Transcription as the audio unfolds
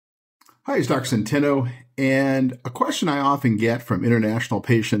Hi, it's Dr. Centeno, and a question I often get from international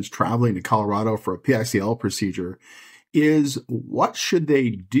patients traveling to Colorado for a PICL procedure is what should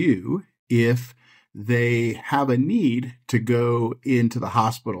they do if they have a need to go into the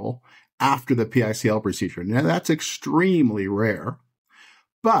hospital after the PICL procedure? Now, that's extremely rare,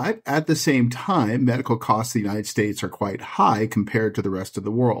 but at the same time, medical costs in the United States are quite high compared to the rest of the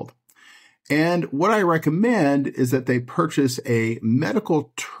world. And what I recommend is that they purchase a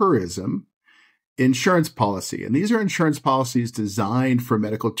medical tourism insurance policy. And these are insurance policies designed for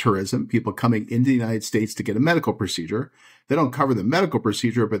medical tourism, people coming into the United States to get a medical procedure. They don't cover the medical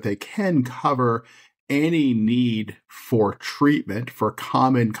procedure, but they can cover any need for treatment for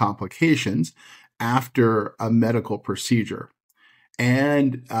common complications after a medical procedure.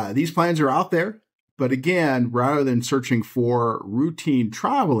 And these plans are out there. But again, rather than searching for routine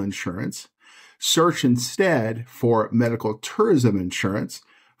travel insurance, search instead for medical tourism insurance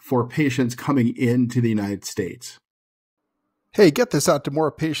for patients coming into the United States. Hey, get this out to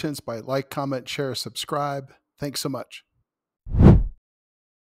more patients by like, comment, share, subscribe. Thanks so much.